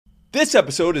This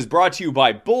episode is brought to you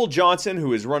by Bull Johnson,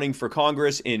 who is running for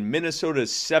Congress in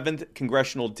Minnesota's 7th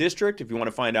Congressional District. If you want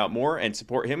to find out more and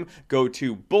support him, go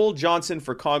to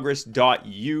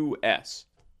bulljohnsonforcongress.us.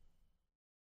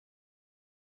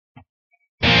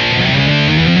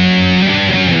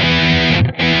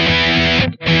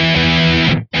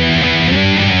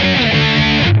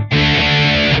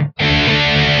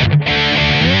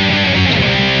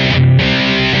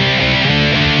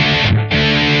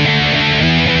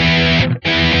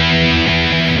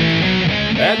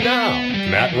 And now,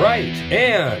 Matt Wright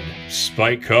and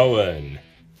Spike Cohen.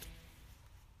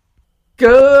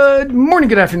 Good morning,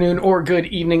 good afternoon, or good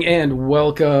evening, and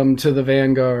welcome to the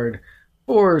Vanguard.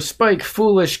 For Spike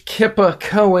Foolish Kippa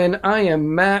Cohen, I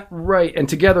am Matt Wright, and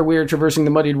together we are traversing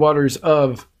the muddied waters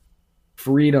of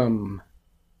freedom.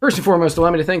 First and foremost,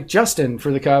 allow me to thank Justin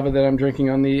for the kava that I'm drinking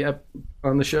on the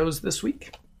shows this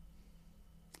week.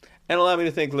 And allow me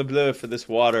to thank Le Bleu for this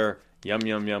water. Yum,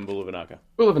 yum, yum, Bulavanaka.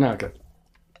 Bulavanaka.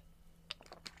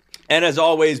 And as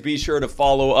always, be sure to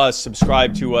follow us,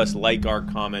 subscribe to us, like our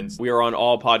comments. We are on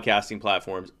all podcasting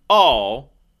platforms,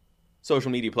 all social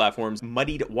media platforms,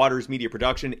 Muddied Waters Media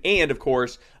Production. And of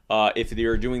course, if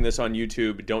you're doing this on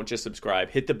YouTube, don't just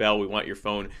subscribe. Hit the bell. We want your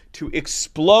phone to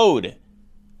explode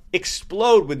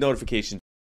with notifications.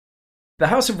 The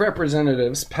House of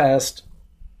Representatives passed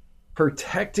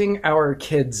Protecting Our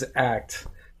Kids Act,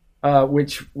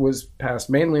 which was passed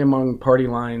mainly among party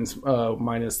lines,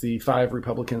 minus the 5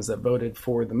 Republicans that voted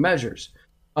for the measures.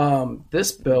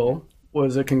 This bill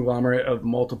was a conglomerate of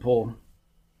multiple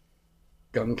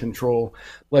gun control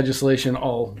legislation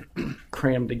all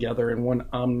crammed together in one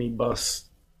omnibus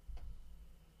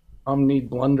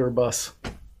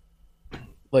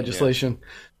legislation.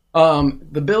 Yeah.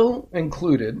 The bill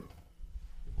included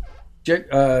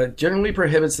generally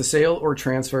prohibits the sale or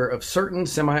transfer of certain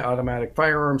semi-automatic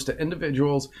firearms to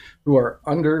individuals who are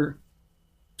under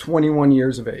 21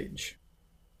 years of age.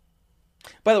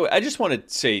 By the way, I just want to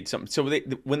say something. So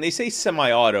when they say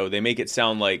semi-auto, they make it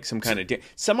sound like some kind of...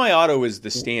 Semi-auto is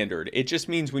the standard. It just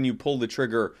means when you pull the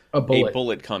trigger, a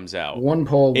bullet comes out. One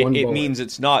pull, one bullet. It means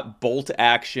it's not bolt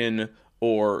action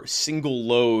or single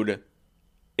load.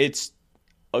 It's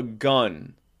a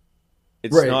gun.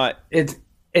 It's right. not...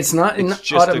 It's not an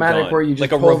automatic where you just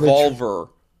like a revolver.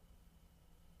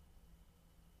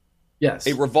 Yes.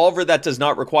 A revolver that does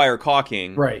not require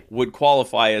cocking would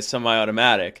qualify as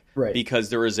semi-automatic because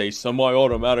there is a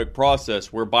semi-automatic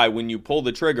process whereby when you pull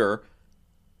the trigger,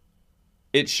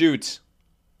 it shoots.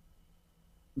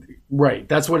 Right.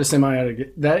 That's what a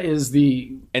semi-automatic... That is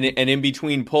the... And in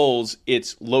between pulls,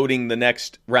 it's loading the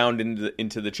next round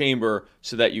into the chamber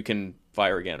so that you can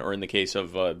fire again. Or in the case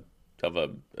of a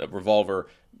revolver,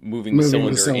 moving the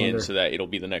cylinder in so that it'll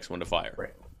be the next one to fire.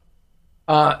 Right.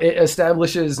 It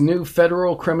establishes new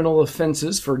federal criminal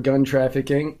offenses for gun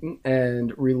trafficking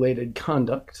and related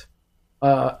conduct.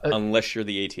 Unless you're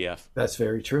the ATF. That's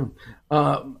very true.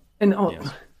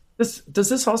 Does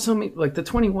this also mean, like, the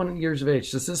 21 years of age,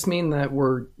 does this mean that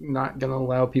we're not going to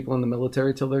allow people in the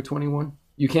military till they're 21?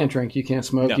 You can't drink, you can't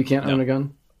smoke, you can't own a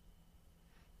gun?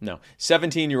 No.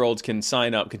 17-year-olds can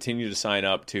continue to sign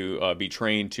up to be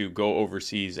trained to go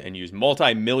overseas and use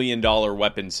multi-million-dollar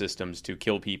weapon systems to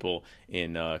kill people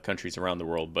in countries around the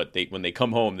world. But when they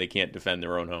come home, they can't defend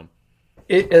their own home.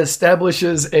 It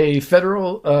establishes a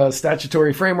federal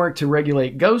statutory framework to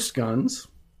regulate ghost guns.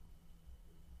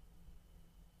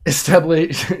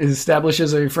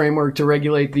 Establishes a framework to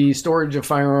regulate the storage of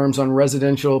firearms on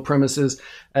residential premises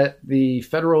at the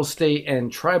federal, state,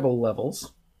 and tribal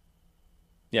levels.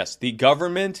 Yes, the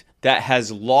government that has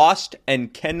lost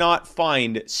and cannot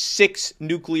find 6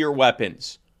 nuclear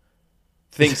weapons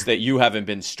thinks that you haven't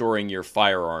been storing your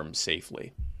firearms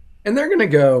safely. And they're going to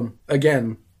go,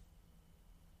 again,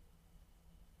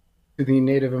 to the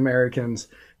Native Americans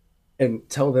and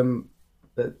tell them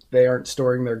that they aren't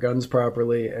storing their guns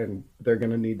properly and they're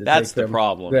going to need to take them. That's the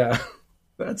problem. Yeah.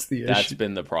 That's the issue. That's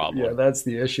been the problem. Yeah, that's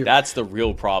the issue. That's the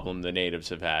real problem the natives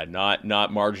have had, not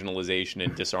marginalization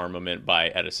and disarmament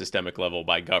at a systemic level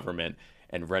by government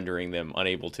and rendering them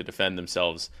unable to defend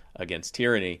themselves against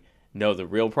tyranny. No, the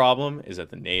real problem is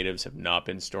that the natives have not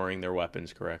been storing their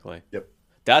weapons correctly. Yep.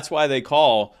 That's why they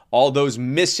call all those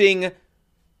missing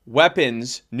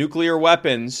weapons, nuclear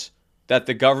weapons, that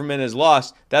the government has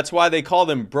lost, that's why they call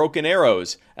them broken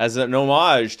arrows as an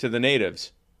homage to the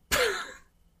natives.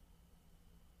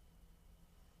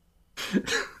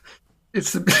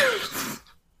 It's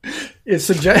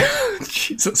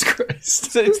Jesus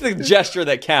Christ. It's the gesture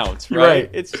that counts, right?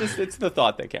 It's the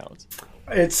thought that counts.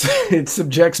 It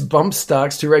subjects bump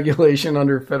stocks to regulation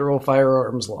under federal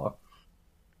firearms law.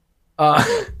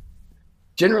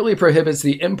 generally prohibits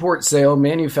the import, sale,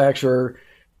 manufacture,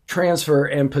 transfer,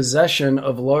 and possession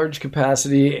of large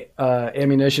capacity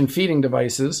ammunition feeding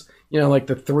devices. You know, like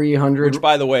the 300, Which,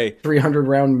 by the way, 300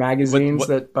 round magazines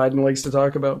that Biden likes to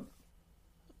talk about.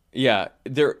 yeah,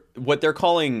 what they're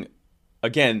calling,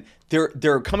 again,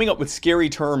 they're coming up with scary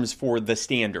terms for the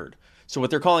standard. So what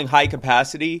they're calling high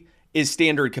capacity is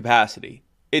standard capacity.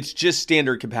 It's just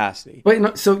standard capacity. But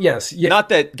no, so yes, yeah. Not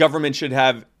that government should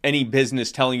have any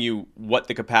business telling you what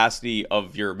the capacity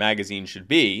of your magazine should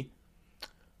be.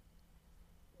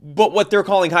 But what they're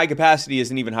calling high capacity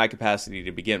isn't even high capacity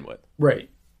to begin with. Right.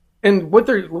 And what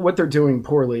they're doing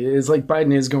poorly is, like,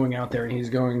 Biden is going out there and he's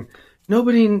going,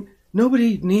 nobody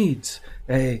needs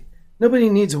a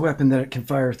weapon that can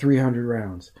fire 300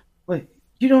 rounds. Like,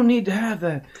 you don't need to have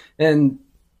that. And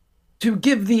to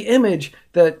give the image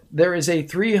that there is a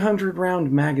 300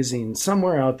 round magazine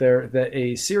somewhere out there that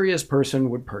a serious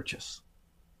person would purchase.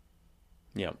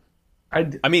 Yeah.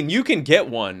 I mean, you can get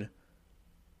one.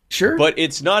 Sure. But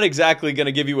it's not exactly going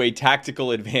to give you a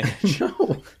tactical advantage.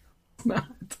 No, it's not.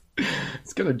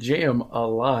 It's going to jam a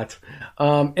lot.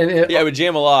 It would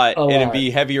jam a lot, and it'd be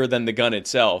heavier than the gun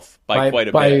itself by quite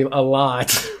a bit. By a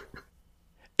lot.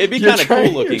 It'd be kind of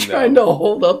cool looking, you're trying to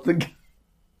hold up the gun.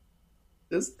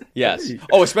 Yes.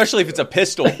 Oh, especially if it's a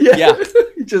pistol. Yeah.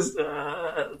 Just.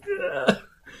 Of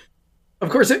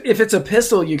course, if it's a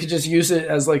pistol, you could just use it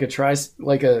as like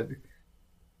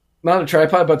not a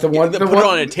tripod, but put it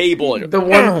on a table. The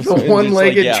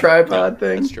one-legged tripod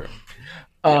thing. That's true.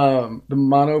 The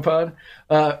monopod,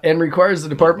 and requires the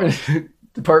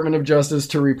Department of Justice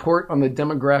to report on the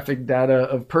demographic data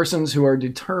of persons who are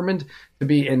determined to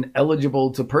be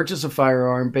ineligible to purchase a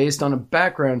firearm based on a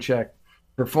background check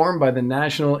performed by the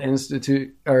National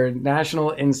Instant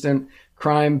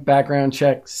Crime Background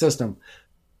Check System.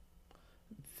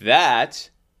 That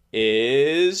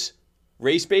is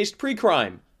race-based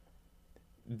pre-crime.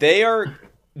 They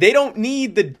don't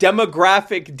need the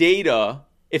demographic data.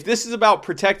 If this is about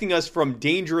protecting us from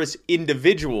dangerous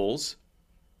individuals,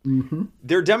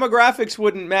 their demographics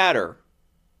wouldn't matter.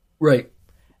 Right.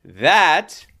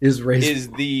 That is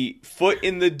the foot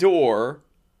in the door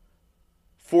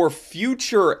for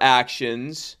future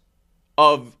actions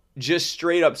of just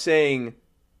straight up saying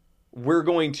we're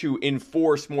going to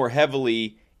enforce more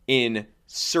heavily in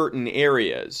certain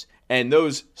areas. And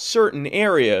those certain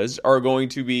areas are going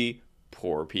to be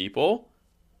poor people,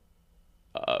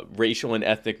 racial and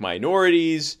ethnic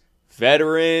minorities,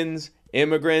 veterans,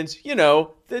 immigrants,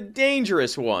 the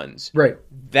dangerous ones. Right.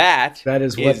 That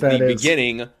is what that the is.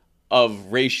 beginning of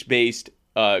race-based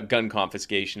gun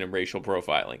confiscation and racial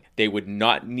profiling. They would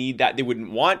not need that. They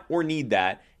wouldn't want or need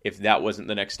that if that wasn't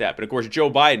the next step. And of course, Joe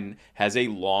Biden has a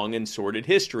long and sordid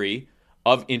history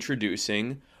of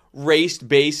introducing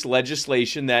race-based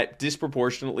legislation that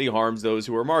disproportionately harms those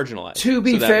who are marginalized. To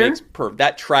be fair,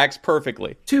 that tracks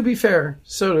perfectly. To be fair,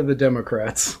 so do the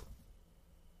Democrats.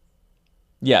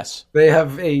 Yes. They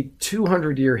have a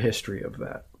 200-year history of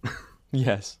that.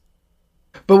 Yes.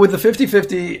 But with the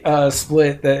 50-50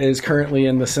 split that is currently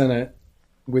in the Senate,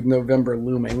 with November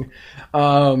looming,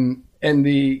 and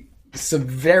the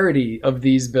severity of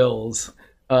these bills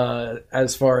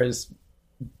as far as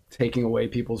taking away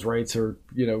people's rights or,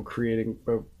 creating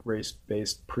a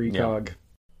race-based precog. Yeah.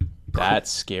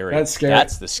 That's scary. That's scary.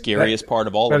 That's the scariest part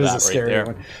of all of that is a scary right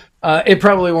there. One. It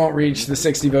probably won't reach the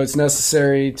 60 votes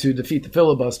necessary to defeat the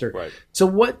filibuster. Right. So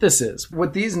what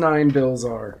these 9 bills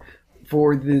are,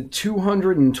 for the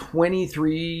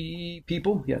 223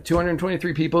 people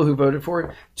who voted for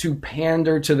it, to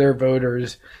pander to their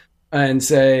voters and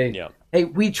say, hey,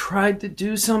 we tried to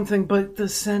do something, but the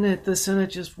Senate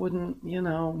just wouldn't,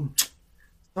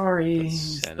 sorry,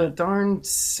 the darn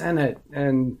Senate.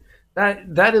 And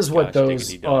that is what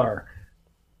those are.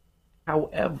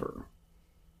 However,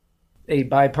 a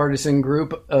bipartisan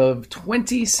group of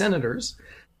 20 senators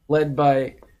led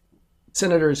by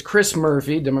Senators Chris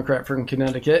Murphy, Democrat from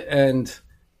Connecticut, and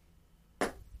I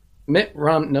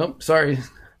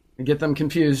get them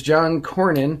confused. John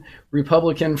Cornyn,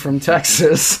 Republican from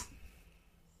Texas.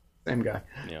 Same guy.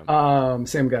 Yeah.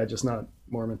 Same guy, just not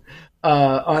Mormon.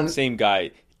 Same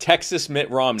guy. Texas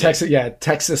Mitt Romney.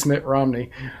 Texas Mitt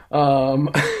Romney. God,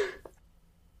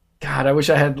 I wish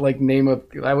I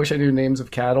knew names of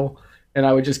cattle, and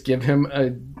I would just give him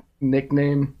a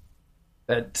nickname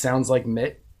that sounds like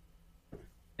Mitt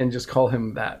and just call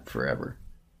him that forever.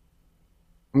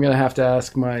 I'm going to have to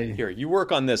ask Here, you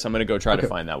work on this. I'm going to go try to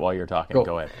find that while you're talking. Cool.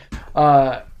 Go ahead.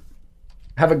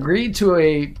 Have agreed to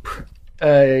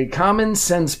a common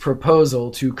sense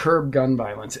proposal to curb gun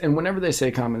violence. And whenever they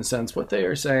say common sense, what they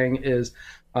are saying is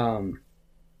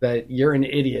that you're an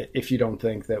idiot if you don't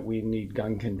think that we need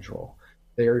gun control.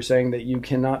 They are saying that you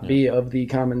cannot be of the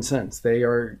common sense. They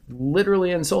are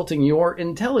literally insulting your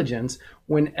intelligence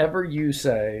whenever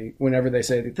they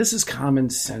say that this is common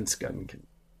sense gun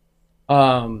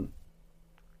control.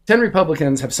 10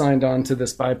 Republicans have signed on to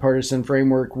this bipartisan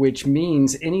framework, which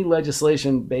means any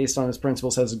legislation based on its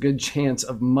principles has a good chance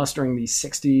of mustering the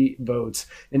 60 votes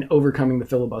and overcoming the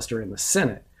filibuster in the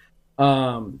Senate.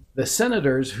 The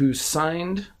senators who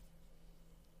signed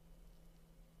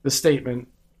the statement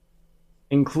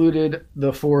included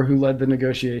the four who led the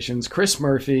negotiations: Chris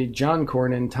Murphy, John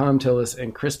Cornyn, Tom Tillis,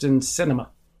 and Kirsten Sinema.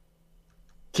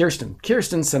 Kirsten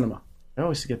Sinema. I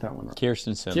always get that one wrong.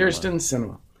 Kirsten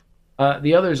Sinema.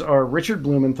 The others are Richard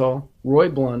Blumenthal, Roy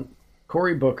Blunt,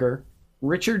 Cory Booker,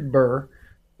 Richard Burr,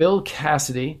 Bill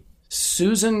Cassidy,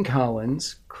 Susan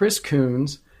Collins, Chris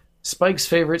Coons, Spike's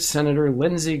favorite Senator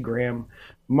Lindsey Graham,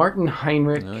 Martin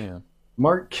Heinrich,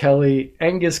 Mark Kelly,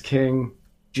 Angus King,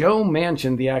 Joe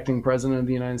Manchin, the acting president of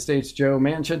the United States, Joe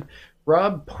Manchin,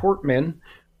 Rob Portman,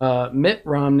 Mitt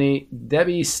Romney,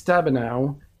 Debbie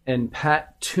Stabenow, and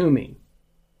Pat Toomey.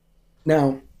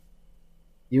 Now,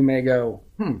 you may go,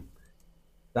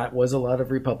 that was a lot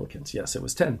of Republicans. Yes, it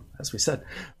was 10, as we said.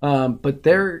 But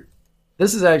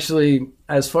this is actually,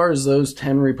 as far as those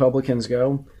 10 Republicans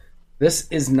go, this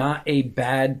is not a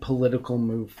bad political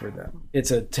move for them. It's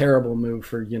a terrible move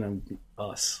for,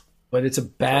 us. But it's a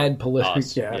bad political.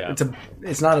 Yeah.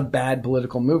 It's not a bad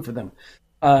political move for them,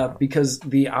 because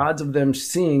the odds of them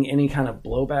seeing any kind of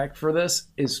blowback for this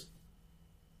is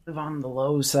on the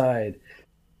low side.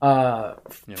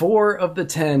 4 of the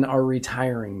 10 are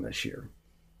retiring this year.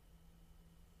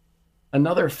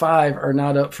 Another 5 are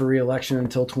not up for re-election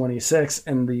until 26,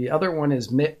 and the other one is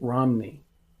Mitt Romney,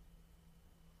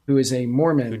 who is a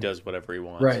Mormon, who does whatever he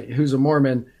wants. Right? Who's a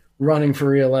Mormon running for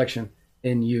re-election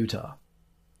in Utah.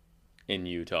 And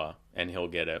he'll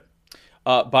get it.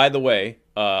 By the way,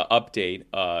 update,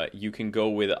 you can go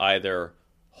with either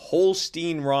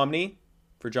Holstein Romney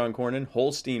for John Cornyn,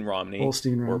 Holstein Romney,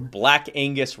 or Black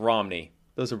Angus Romney.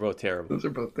 Those are both terrible.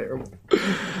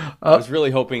 I was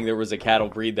really hoping there was a cattle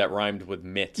breed that rhymed with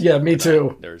mitt. Yeah, me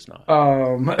too. There's not.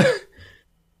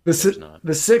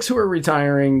 The 6 who are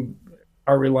retiring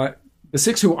the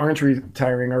 6 who aren't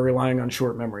retiring are relying on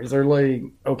short memories. They're like,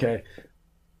 okay,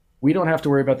 we don't have to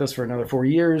worry about this for another 4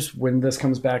 years. When this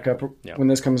comes back up, when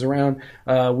this comes around,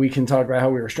 we can talk about how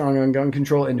we were strong on gun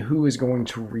control and who is going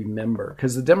to remember.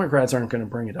 Because the Democrats aren't going to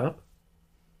bring it up.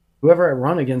 Whoever I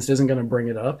run against isn't going to bring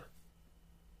it up.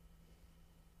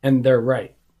 And they're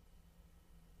right.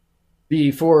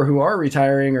 The 4 who are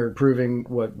retiring are proving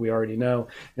what we already know.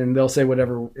 And they'll say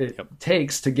whatever it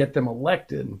takes to get them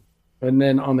elected. And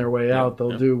then on their way out,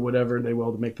 they'll do whatever they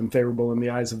will to make them favorable in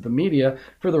the eyes of the media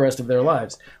for the rest of their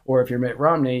lives. Or if you're Mitt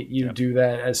Romney, you do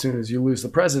that as soon as you lose the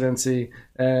presidency,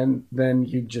 and then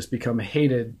you just become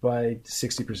hated by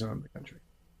 60% of the country.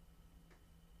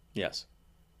 Yes.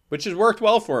 Which has worked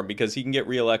well for him because he can get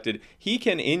reelected. He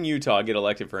can, in Utah, get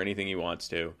elected for anything he wants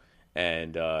to,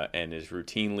 and is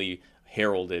routinely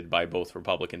heralded by both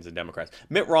Republicans and Democrats.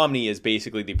 Mitt Romney is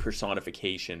basically the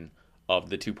personification of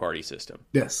the two-party system.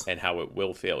 Yes. And how it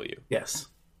will fail you. Yes.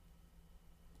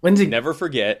 Never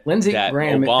forget that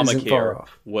Graham Obamacare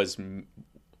was...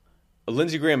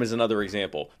 Lindsey Graham is another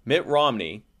example. Mitt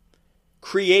Romney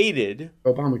created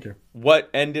Obamacare, what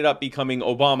ended up becoming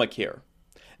Obamacare.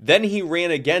 Then he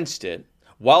ran against it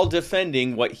while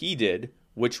defending what he did,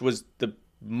 which was the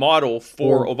model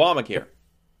for Obamacare.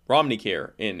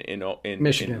 Romneycare in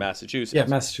Michigan. In Massachusetts. Yeah,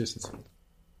 Massachusetts.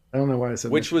 I don't know why I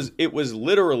said Michigan. It was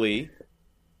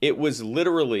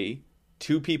literally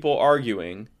 2 people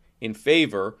arguing in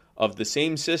favor of the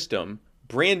same system,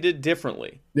 branded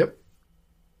differently. Yep.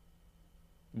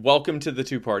 Welcome to the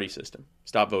two-party system.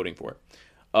 Stop voting for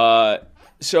it.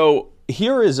 So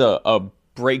here is a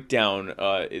breakdown.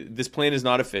 This plan is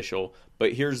not official,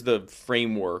 but here's the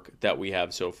framework that we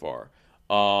have so far.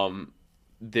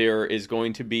 There is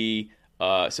going to be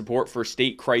support for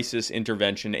state crisis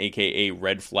intervention, aka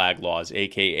red flag laws,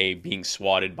 aka being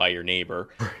swatted by your neighbor.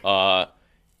 But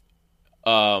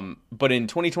in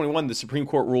 2021, the Supreme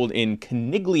Court ruled in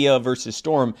Caniglia versus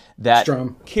Storm that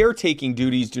caretaking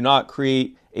duties do not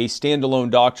create a standalone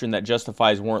doctrine that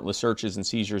justifies warrantless searches and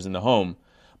seizures in the home.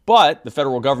 But the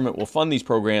federal government will fund these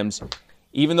programs,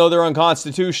 even though they're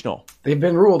unconstitutional. They've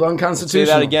been ruled unconstitutional. I'll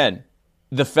say that again.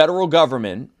 The federal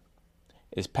government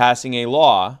is passing a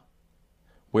law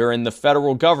wherein the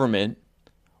federal government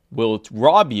will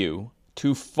rob you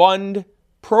to fund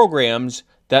programs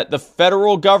that the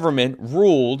federal government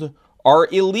ruled are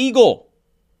illegal.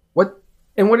 What?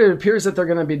 And what it appears that they're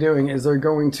going to be doing is they're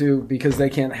going to, because they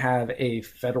can't have a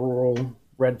federal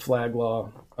red flag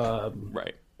law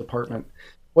department,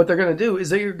 what they're going to do is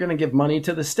they're going to give money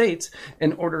to the states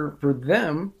in order for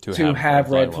them to have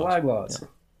red flag laws.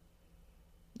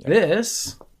 Yeah.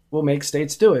 This will make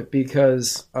states do it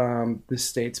because the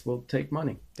states will take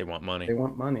money. They want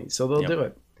money. So they'll do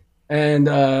it. And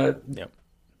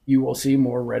you will see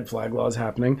more red flag laws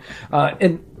happening.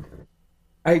 And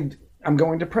I'm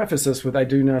going to preface this with I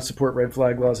do not support red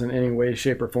flag laws in any way,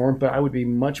 shape, or form, but I would be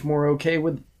much more okay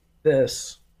with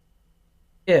this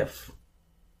if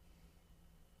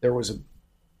there was a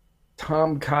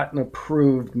Tom Cotton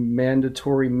approved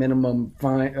mandatory minimum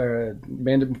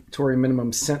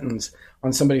sentence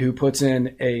on somebody who puts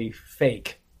in a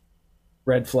fake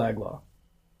red flag law.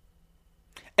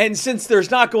 And since there's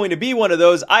not going to be one of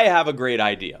those, I have a great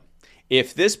idea.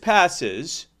 If this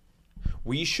passes,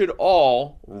 we should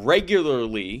all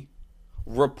regularly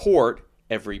report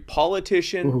every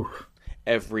politician,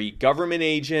 every government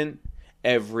agent,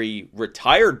 every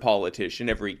retired politician,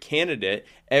 every candidate,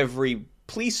 every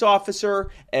police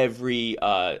officer, every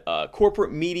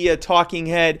corporate media talking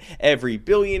head, every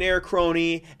billionaire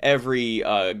crony, every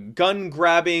gun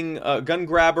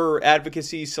grabber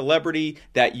advocacy celebrity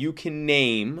that you can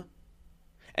name.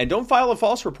 And don't file a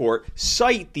false report.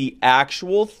 Cite the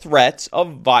actual threats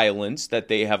of violence that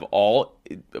they have all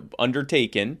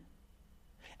undertaken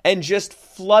and just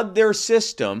flood their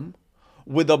system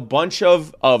with a bunch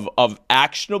of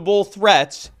actionable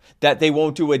threats that they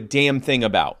won't do a damn thing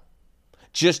about.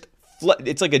 Just flood.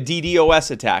 It's like a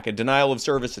DDoS attack, a denial of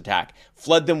service attack.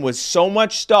 Flood them with so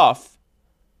much stuff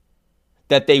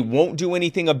that they won't do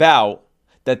anything about,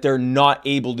 that they're not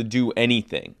able to do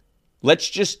anything. Let's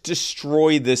just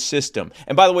destroy this system.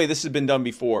 And by the way, this has been done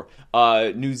before.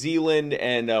 New Zealand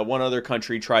and one other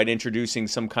country tried introducing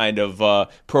some kind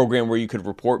of program where you could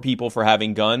report people for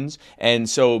having guns. And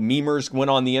so memers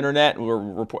went on the internet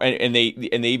and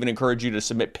they even encouraged you to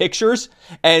submit pictures.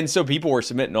 And so people were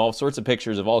submitting all sorts of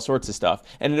pictures of all sorts of stuff.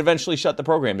 And it eventually shut the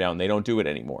program down. They don't do it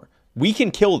anymore. We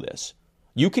can kill this.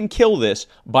 You can kill this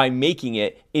by making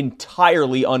it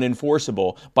entirely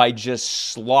unenforceable, by just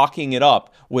slocking it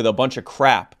up with a bunch of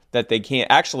crap that they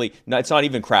can't. Actually, no, it's not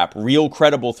even crap. Real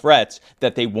credible threats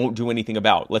that they won't do anything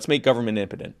about. Let's make government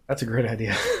impotent. That's a great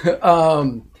idea.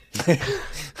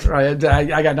 Right,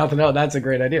 I got nothing else. That's a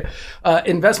great idea.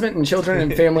 Investment in children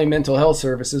and family mental health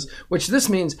services, which this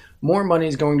means more money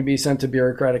is going to be sent to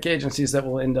bureaucratic agencies that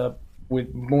will end up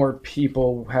with more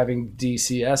people having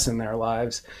DCS in their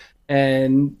lives.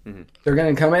 And they're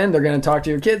going to come in, they're going to talk to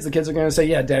your kids. The kids are going to say,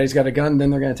 yeah, daddy's got a gun. Then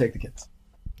they're going to take the kids.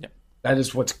 Yep. That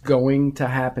is what's going to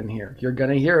happen here. You're going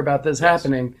to hear about this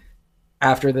happening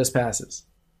after this passes.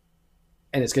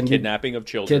 And it's going to be kidnapping of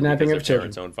children. Kidnapping of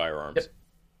children. Parents own firearms. Yep.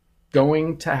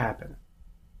 Going to happen.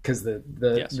 Because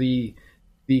the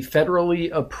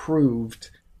federally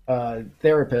approved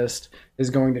therapist is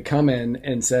going to come in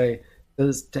and say,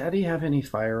 does daddy have any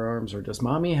firearms, or does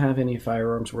mommy have any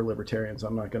firearms? We're libertarians. I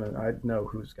know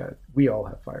who's got, we all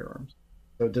have firearms.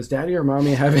 So does daddy or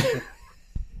mommy have any?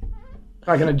 I'm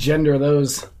not going to gender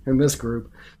those in this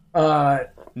group.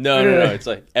 No. It's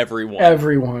like everyone.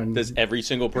 Everyone. Does every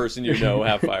single person you know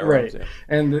have firearms? Right. Yeah.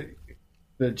 And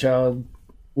the child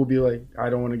will be like, I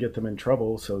don't want to get them in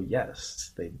trouble. So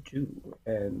yes, they do.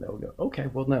 And they'll go, okay,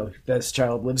 well, no, this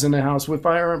child lives in a house with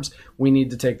firearms. We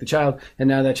need to take the child. And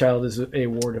now that child is a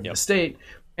ward of the state,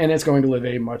 and it's going to live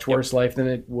a much worse life than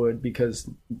it would because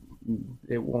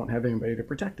it won't have anybody to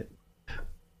protect it.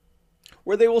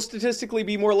 Where they will statistically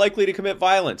be more likely to commit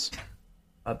violence.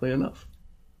 Oddly enough.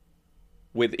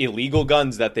 With illegal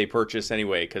guns that they purchase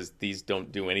anyway, because these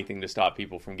don't do anything to stop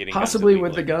people from getting possibly guns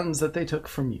with the guns that they took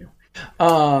from you.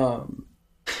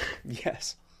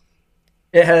 Yes.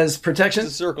 It has protections.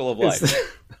 It's a circle of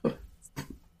life.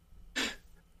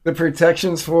 The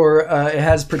protections for it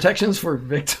has protections for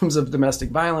victims of domestic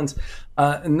violence,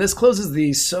 and this closes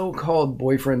the so-called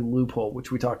boyfriend loophole,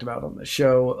 which we talked about on the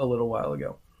show a little while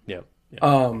ago. Yeah.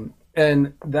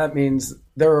 And that means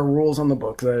there are rules on the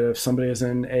book that if somebody is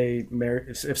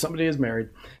if somebody is married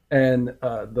and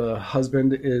the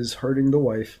husband is hurting the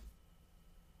wife,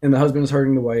 and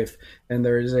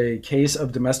there is a case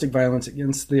of domestic violence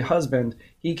against the husband,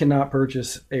 he cannot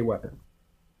purchase a weapon.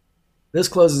 This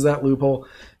closes that loophole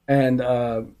and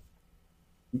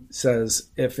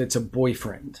says if it's a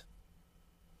boyfriend,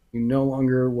 you no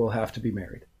longer will have to be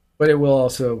married. But it will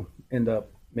also end up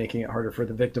making it harder for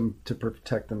the victim to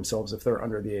protect themselves if they're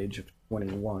under the age of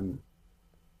 21.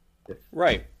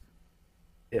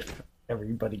 If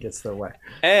everybody gets their way.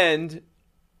 And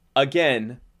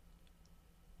again,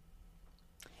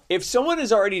 If someone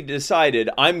has already decided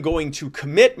I'm going to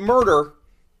commit murder,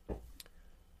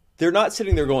 they're not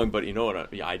sitting there going, but you know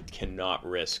what? I cannot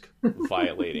risk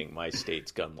violating my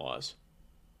state's gun laws.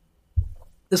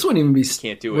 This wouldn't even be...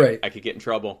 Can't do it. Right. I could get in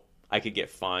trouble. I could get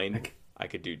fined. I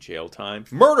could do jail time.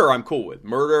 Murder, I'm cool with.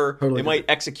 Murder, Totally they might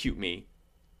execute me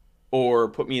or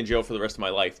put me in jail for the rest of my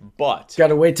life. But Got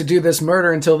to wait to do this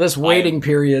murder until this waiting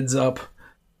period's up.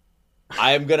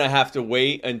 I am going to have to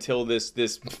wait until this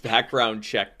background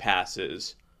check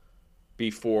passes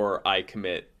before I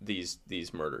commit these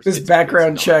murders. This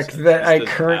background check that I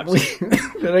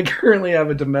currently have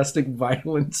a domestic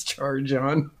violence charge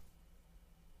on.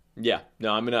 Yeah,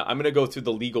 no, I'm gonna go through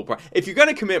the legal process. If you're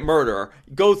gonna commit murder,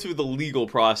 go through the legal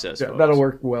process. Yeah, that'll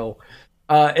work well.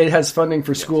 It has funding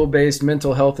for school-based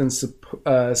mental health and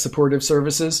supportive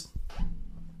services.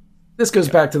 This goes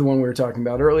back to the one we were talking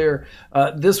about earlier.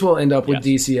 This will end up with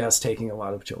DCS taking a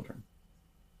lot of children.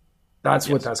 That's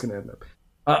what that's going to end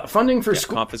up. Funding for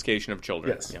school confiscation of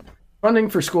children. Yes. Yeah. Funding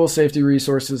for school safety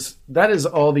resources. That is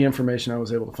all the information I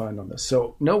was able to find on this.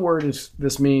 So no word if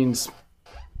this means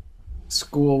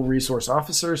school resource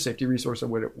officer, safety resource, or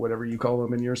whatever you call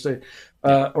them in your state,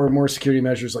 or more security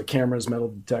measures like cameras, metal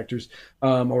detectors,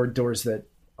 or doors that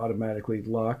automatically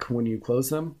lock when you close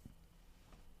them.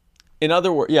 In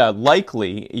other words,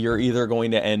 likely you're either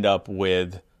going to end up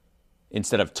with,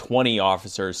 instead of 20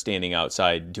 officers standing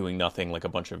outside doing nothing like a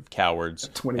bunch of cowards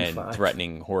 25. and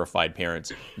threatening horrified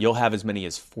parents, you'll have as many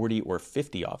as 40 or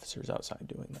 50 officers outside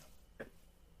doing that.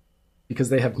 Because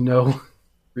they have no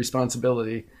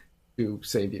responsibility to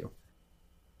save you.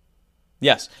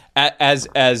 Yes, as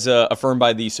affirmed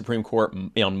by the Supreme Court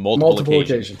on multiple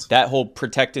occasions. That whole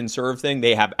protect and serve thing,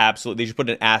 they should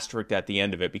put an asterisk at the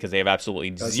end of it because they have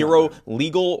absolutely zero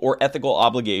legal or ethical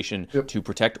obligation to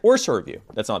protect or serve you.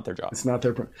 That's not their job. It's not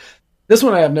their. This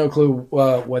one I have no clue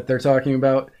what they're talking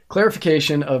about.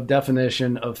 Clarification of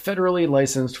definition of federally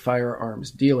licensed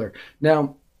firearms dealer.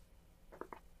 Now,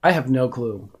 I have no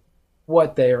clue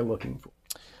what they are looking for.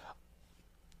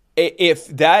 If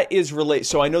that is related,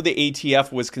 so I know the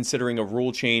ATF was considering a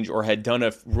rule change or had done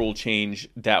a rule change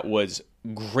that was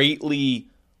greatly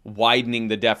widening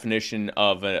the definition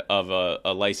of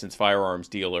a licensed firearms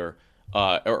dealer,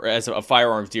 or as a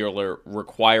firearms dealer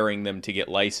requiring them to get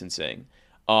licensing.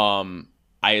 I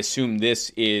assume this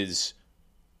is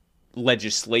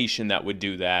legislation that would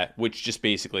do that, which just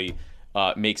basically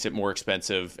makes it more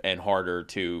expensive and harder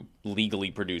to legally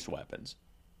produce weapons.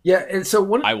 Yeah, and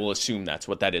so I will assume that's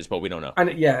what that is, but we don't know.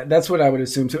 Yeah, that's what I would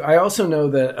assume too. I also know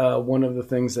that one of the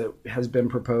things that has been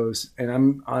proposed, and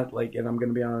I'm going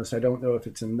to be honest, I don't know if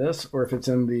it's in this or if it's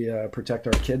in the Protect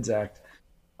Our Kids Act,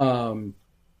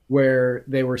 where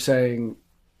they were saying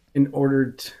they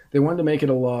wanted to make it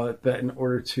a law that in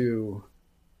order to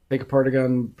take apart a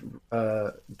gun,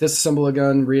 disassemble a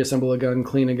gun, reassemble a gun,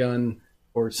 clean a gun,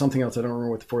 or something else, I don't remember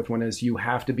what the fourth one is, you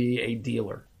have to be a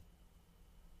dealer.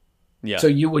 Yeah. So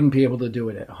you wouldn't be able to do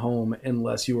it at home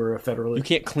unless you were a federally... You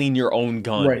can't clean your own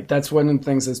gun. Right. That's one of the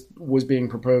things that was being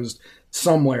proposed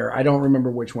somewhere. I don't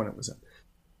remember which one it was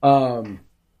in.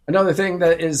 Another thing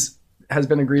that has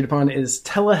been agreed upon is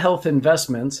telehealth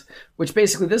investments, which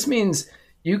basically this means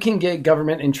you can get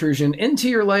government intrusion into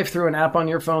your life through an app on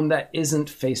your phone that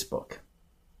isn't Facebook.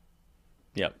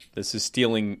 Yep. This is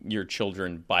stealing your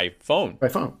children by phone. By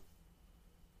phone.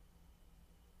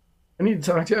 I need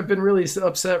to talk to you. I've been really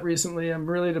upset recently. I'm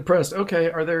really depressed. Okay,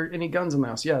 are there any guns in the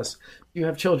house? Yes. Do you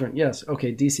have children? Yes.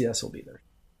 Okay, DCS will be there.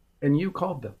 And you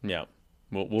called them. Yeah.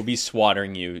 We'll be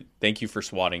swatting you. Thank you for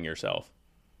swatting yourself.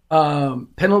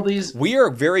 Penalties. We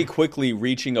are very quickly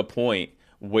reaching a point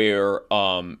where,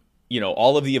 all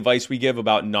of the advice we give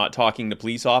about not talking to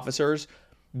police officers,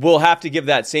 we'll have to give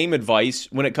that same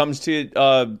advice when it comes to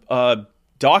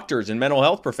doctors and mental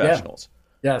health professionals. Yeah.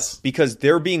 Yes. Because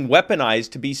they're being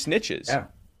weaponized to be snitches. Yeah.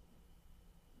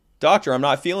 Doctor, I'm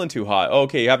not feeling too hot.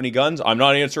 Okay, you have any guns? I'm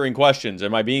not answering questions.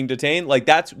 Am I being detained? Like,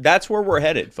 that's where we're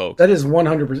headed, folks. That is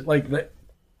 100%. Like,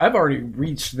 I've already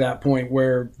reached that point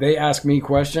where they ask me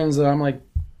questions and I'm like,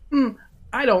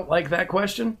 I don't like that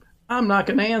question. I'm not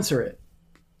going to answer it.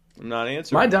 I'm not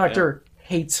answering. My doctor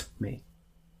hates me.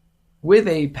 With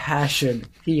a passion,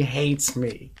 he hates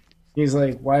me. He's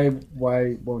like, why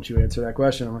won't you answer that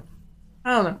question? I'm like,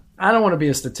 I don't know. I don't want to be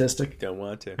a statistic. Don't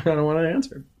want to. I don't want to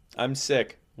answer. I'm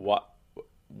sick. What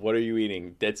are you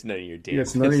eating? That's none of your damn business.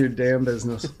 It's none of your damn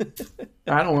business.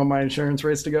 I don't want my insurance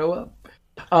rates to go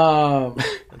up.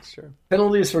 That's true.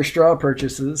 Penalties for straw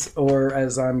purchases, or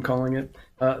as I'm calling it,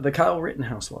 the Kyle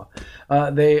Rittenhouse law.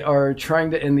 They are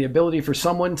trying to end the ability for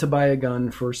someone to buy a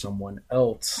gun for someone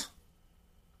else.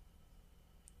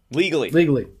 Legally.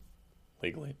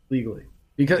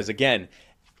 Because again,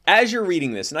 as you're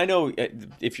reading this, and I know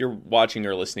if you're watching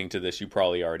or listening to this, you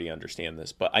probably already understand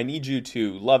this, but I need you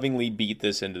to lovingly beat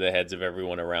this into the heads of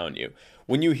everyone around you.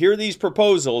 When you hear these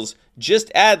proposals,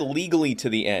 just add legally to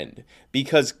the end,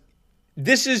 because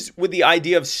this is with the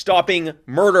idea of stopping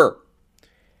murder.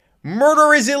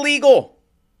 Murder is illegal.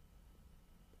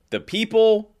 The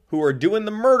people who are doing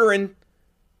the murdering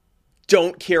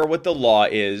don't care what the law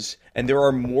is, and there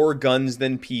are more guns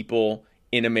than people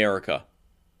in America.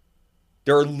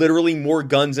 There are literally more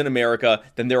guns in America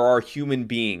than there are human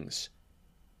beings.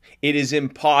 It is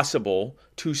impossible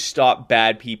to stop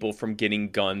bad people from getting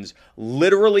guns.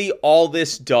 Literally, all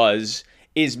this does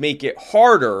is make it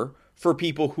harder for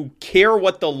people who care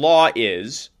what the law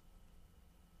is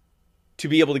to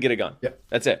be able to get a gun. Yep.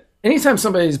 That's it. Anytime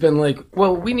somebody's been like,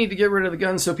 well, we need to get rid of the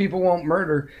guns so people won't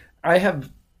murder, I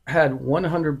have had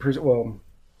 100%, well,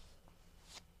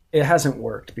 it hasn't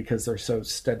worked because they're so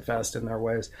steadfast in their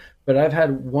ways, but I've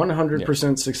had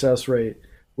 100% success rate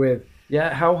with,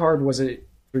 how hard was it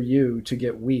for you to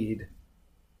get weed?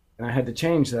 And I had to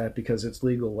change that because it's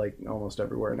legal like almost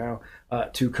everywhere now,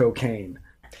 to cocaine.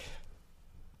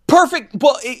 Perfect.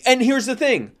 Well, and here's the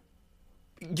thing.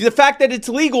 The fact that it's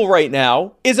legal right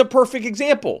now is a perfect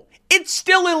example. It's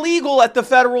still illegal at the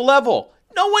federal level.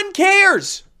 No one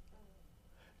cares.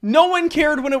 No one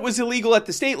cared when it was illegal at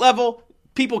the state level.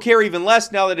 People care even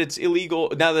less now that it's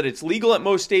illegal. Now that it's legal at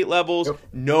most state levels,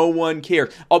 No one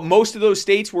cares. Most of those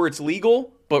states where it's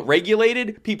legal but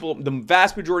regulated, the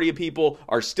vast majority of people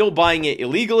are still buying it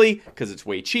illegally because it's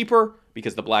way cheaper,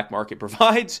 because the black market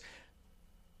provides.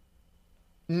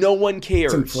 No one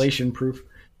cares. It's inflation proof.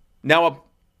 Now,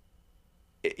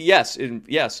 yes.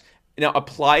 Now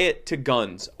apply it to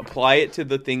guns. Apply it to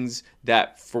the things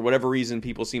that, for whatever reason,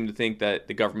 people seem to think that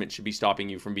the government should be stopping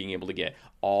you from being able to get.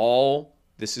 All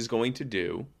this is going to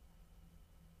do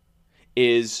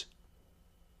is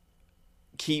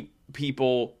keep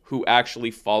people who actually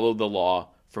follow the law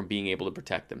from being able to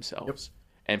protect themselves.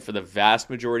 And for the vast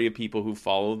majority of people who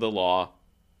follow the law,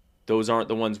 those aren't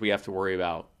the ones we have to worry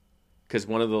about. Because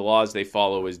one of the laws they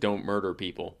follow is don't murder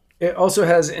people. It also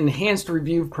has enhanced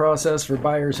review process for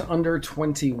buyers under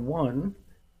 21.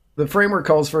 The framework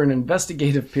calls for an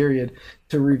investigative period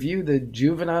to review the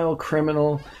juvenile,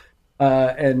 criminal,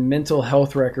 and mental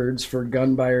health records for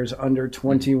gun buyers under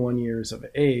 21 years of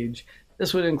age.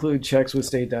 This would include checks with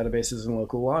state databases and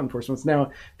local law enforcement.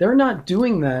 Now, they're not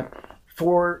doing that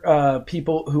for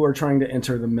people who are trying to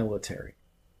enter the military.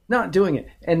 Not doing it.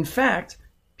 In fact,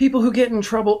 people who get in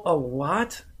trouble a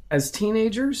lot as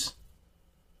teenagers,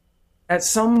 at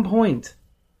some point,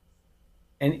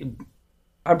 and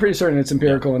I'm pretty certain it's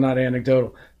empirical and not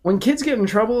anecdotal, when kids get in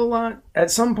trouble a lot,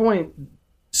 at some point,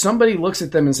 somebody looks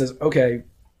at them and says, okay,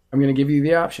 I'm going to give you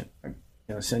the option. I'm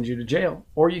going to send you to jail,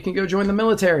 or you can go join the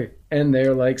military. And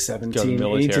they're like 17,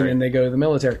 18, and they go to the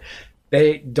military.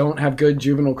 They don't have good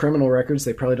juvenile criminal records.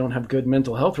 They probably don't have good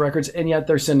mental health records, and yet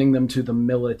they're sending them to the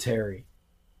military.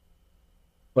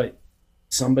 But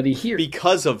somebody here,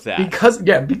 because of that,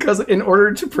 because in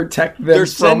order to protect them, they're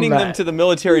sending them to the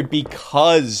military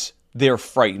because they're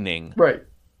frightening, right?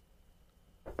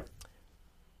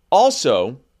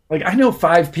 Also, like I know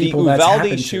 5 people the that's Uvalde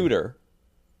happened shooter. To.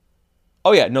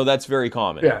 Oh yeah, no, that's very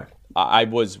common. Yeah, I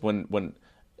was when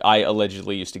I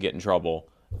allegedly used to get in trouble,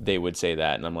 they would say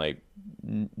that, and I'm like,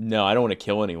 no, I don't want to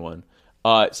kill anyone.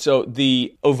 So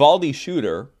the Uvalde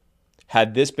shooter,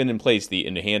 had this been in place, the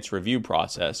enhanced review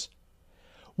process,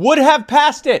 would have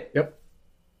passed it. Yep.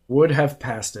 Would have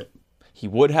passed it. He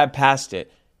would have passed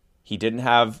it. He didn't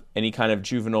have any kind of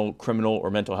juvenile, criminal, or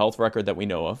mental health record that we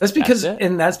know of. That's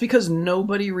because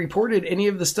nobody reported any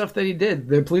of the stuff that he did.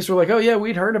 The police were like, "Oh yeah,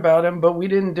 we'd heard about him, but we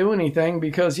didn't do anything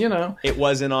because it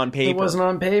wasn't on paper. It wasn't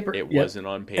on paper. It wasn't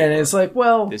on paper." And it's like,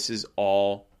 well, it's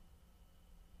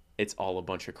all a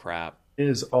bunch of crap.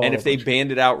 And if they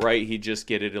banned it outright, he'd just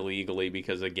get it illegally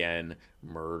because, again,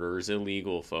 murder's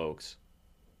illegal, folks.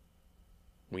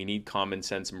 We need common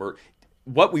sense murder.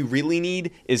 What we really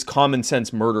need is common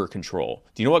sense murder control.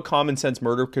 Do you know what common sense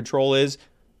murder control is?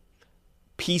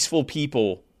 Peaceful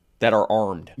people that are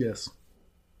armed. Yes.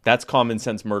 That's common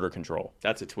sense murder control.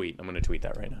 That's a tweet. I'm going to tweet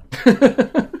that right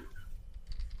now.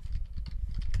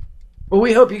 Well,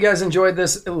 we hope you guys enjoyed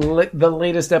the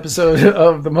latest episode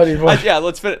of the Muddy Voice. Yeah,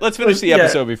 let's finish the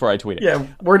episode before I tweet it. Yeah,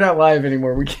 we're not live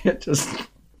anymore. We can't just...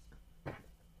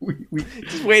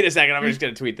 Just wait a second. I'm just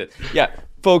going to tweet this. Yeah,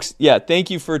 folks, thank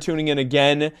you for tuning in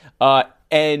again.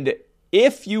 And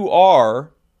if you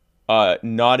are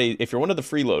if you're one of the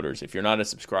freeloaders, if you're not a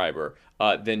subscriber,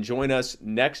 then join us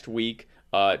next week,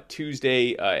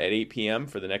 Tuesday at 8 p.m.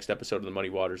 for the next episode of the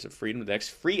Muddy Waters of Freedom, the next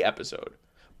free episode.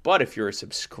 But if you're a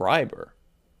subscriber,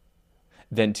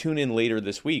 then tune in later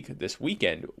this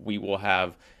weekend, we will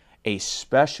have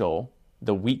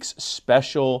the week's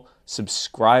special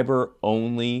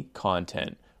subscriber-only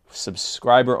content.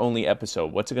 Subscriber-only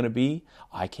episode. What's it going to be?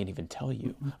 I can't even tell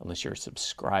you unless you're a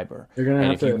subscriber. You're going to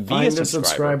have to find a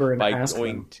subscriber and ask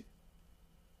them.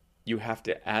 You have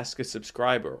to ask a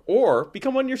subscriber or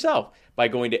become one yourself by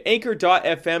going to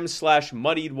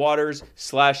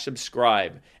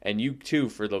anchor.fm/muddiedwaters/subscribe. And you too,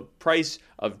 for the price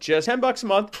of just $10 a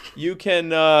month, you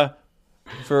can,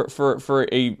 for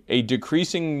a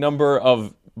decreasing number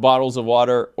of bottles of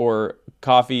water or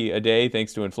coffee a day,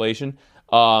 thanks to inflation,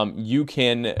 you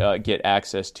can get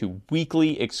access to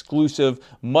weekly exclusive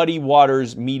Muddy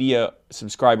Waters Media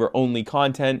subscriber-only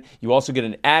content. You also get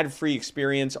an ad-free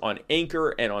experience on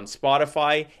Anchor and on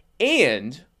Spotify,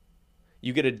 and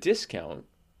you get a discount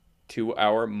to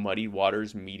our Muddy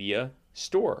Waters Media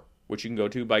store, which you can go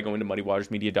to by going to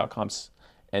muddywatersmedia.com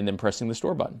and then pressing the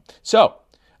store button. So,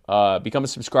 become a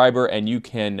subscriber, and you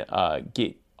can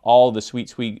get all the sweet,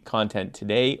 sweet content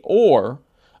today, or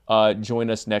join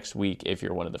us next week if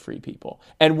you're one of the free people.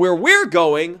 And where we're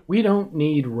going, we don't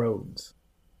need roads.